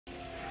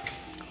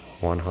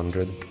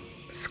100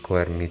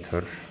 square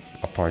meter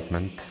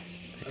apartment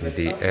in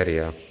the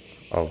area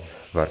of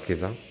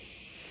Varkiza,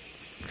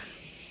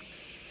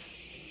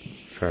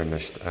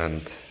 furnished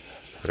and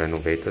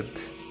renovated,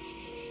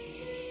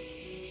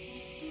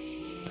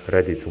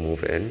 ready to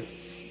move in.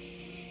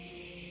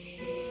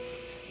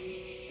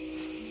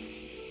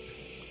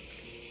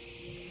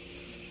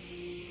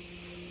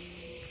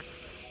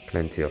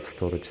 Plenty of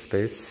storage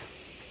space.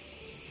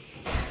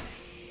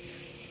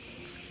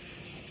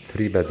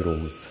 3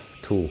 bedrooms,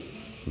 2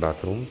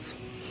 bathrooms,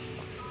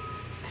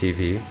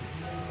 TV,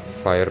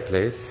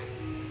 fireplace,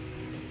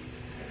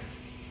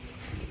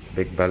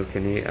 big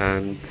balcony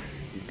and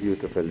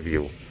beautiful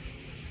view.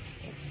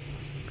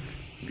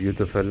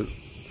 Beautiful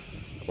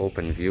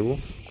open view.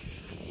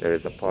 There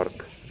is a park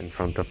in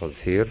front of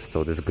us here,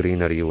 so this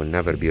greenery will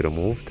never be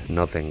removed.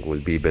 Nothing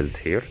will be built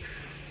here.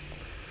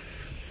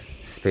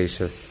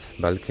 Spacious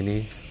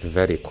balcony,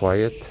 very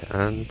quiet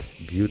and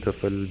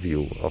beautiful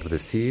view of the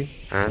sea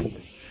and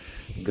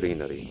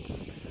greenery.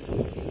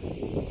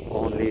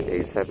 Only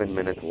a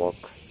 7-minute walk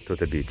to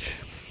the beach.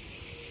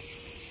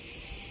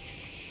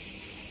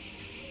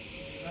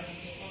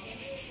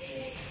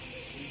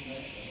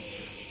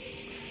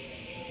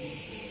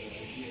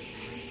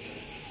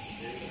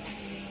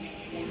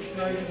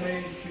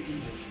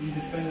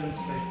 Independent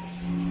state.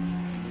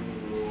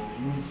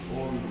 Use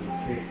all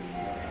space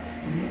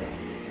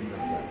in the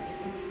flat.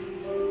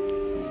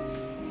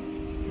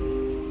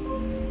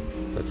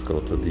 Let's go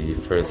to the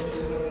first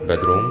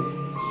bedroom.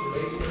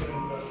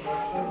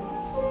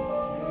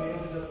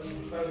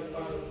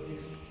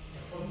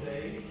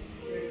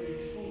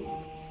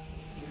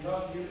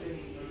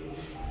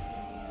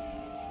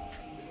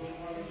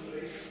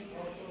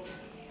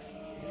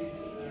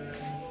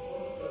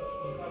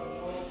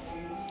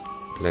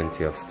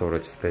 Plenty of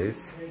storage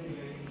space,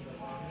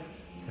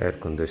 air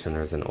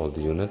conditioners in all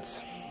the units.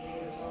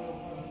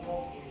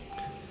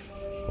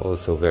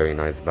 Also very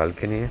nice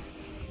balcony,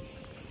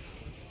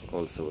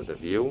 also with a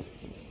view.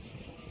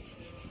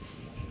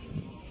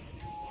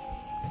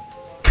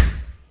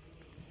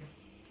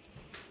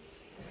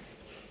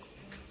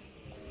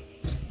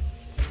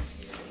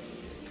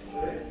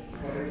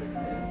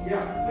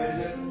 Yeah,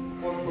 there's a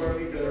 4 square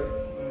meter,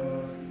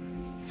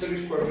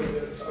 3 square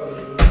meter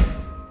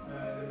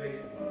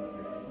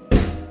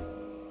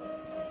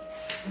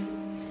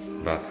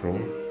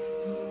bathroom.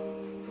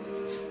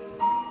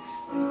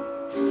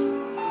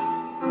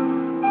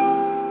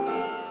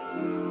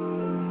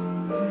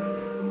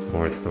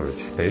 More storage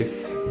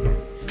space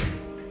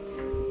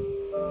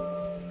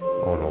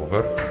all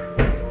over.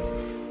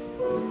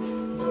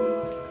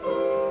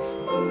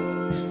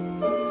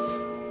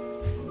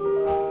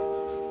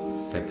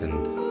 Second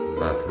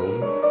bathroom.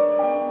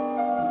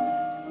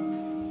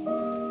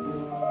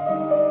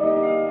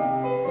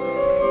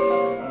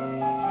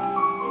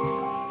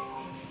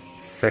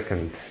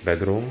 Second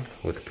bedroom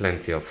with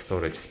plenty of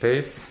storage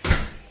space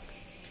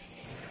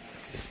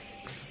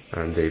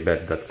and a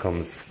bed that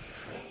comes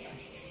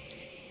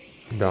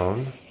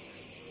down.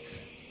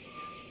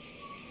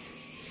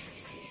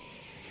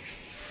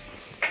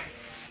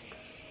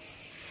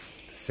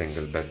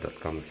 Single bed that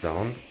comes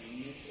down.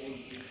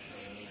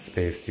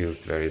 Space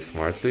used very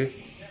smartly.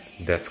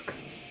 Desk.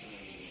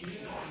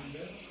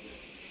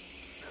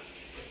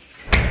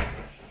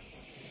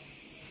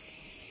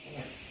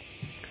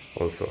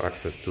 Also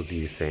access to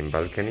the same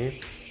balcony.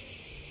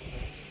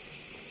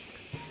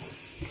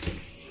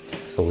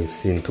 So we've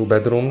seen 2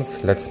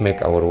 bedrooms. Let's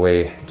make our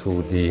way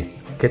to the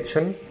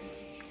kitchen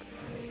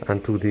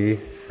and to the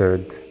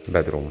 3rd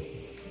bedroom.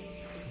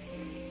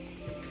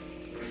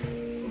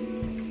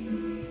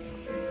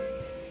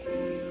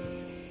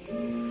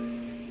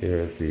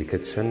 Here is the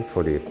kitchen,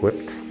 fully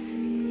equipped.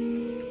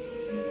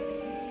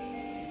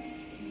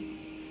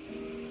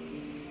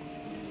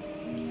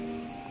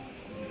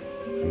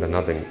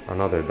 And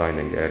another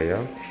dining area.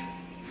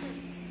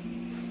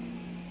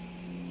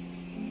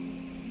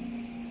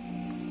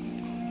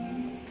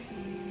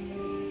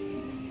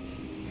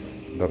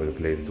 Double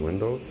glazed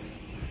windows.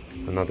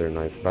 Another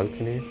nice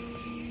balcony.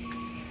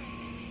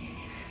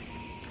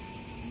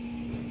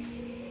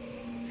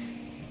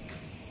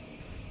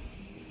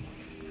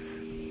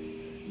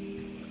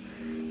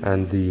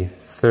 And the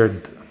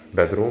 3rd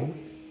bedroom,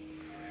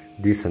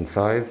 decent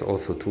size,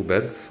 also 2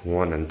 beds,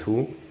 1 and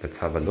 2. Let's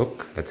have a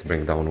look. Let's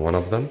bring down one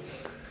of them.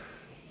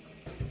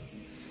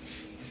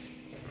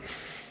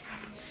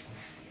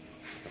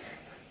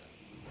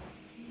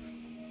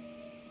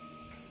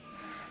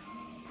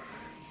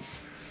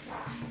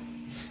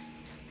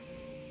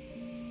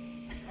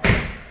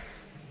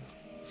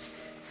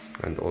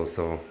 And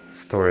also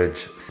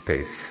storage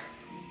space.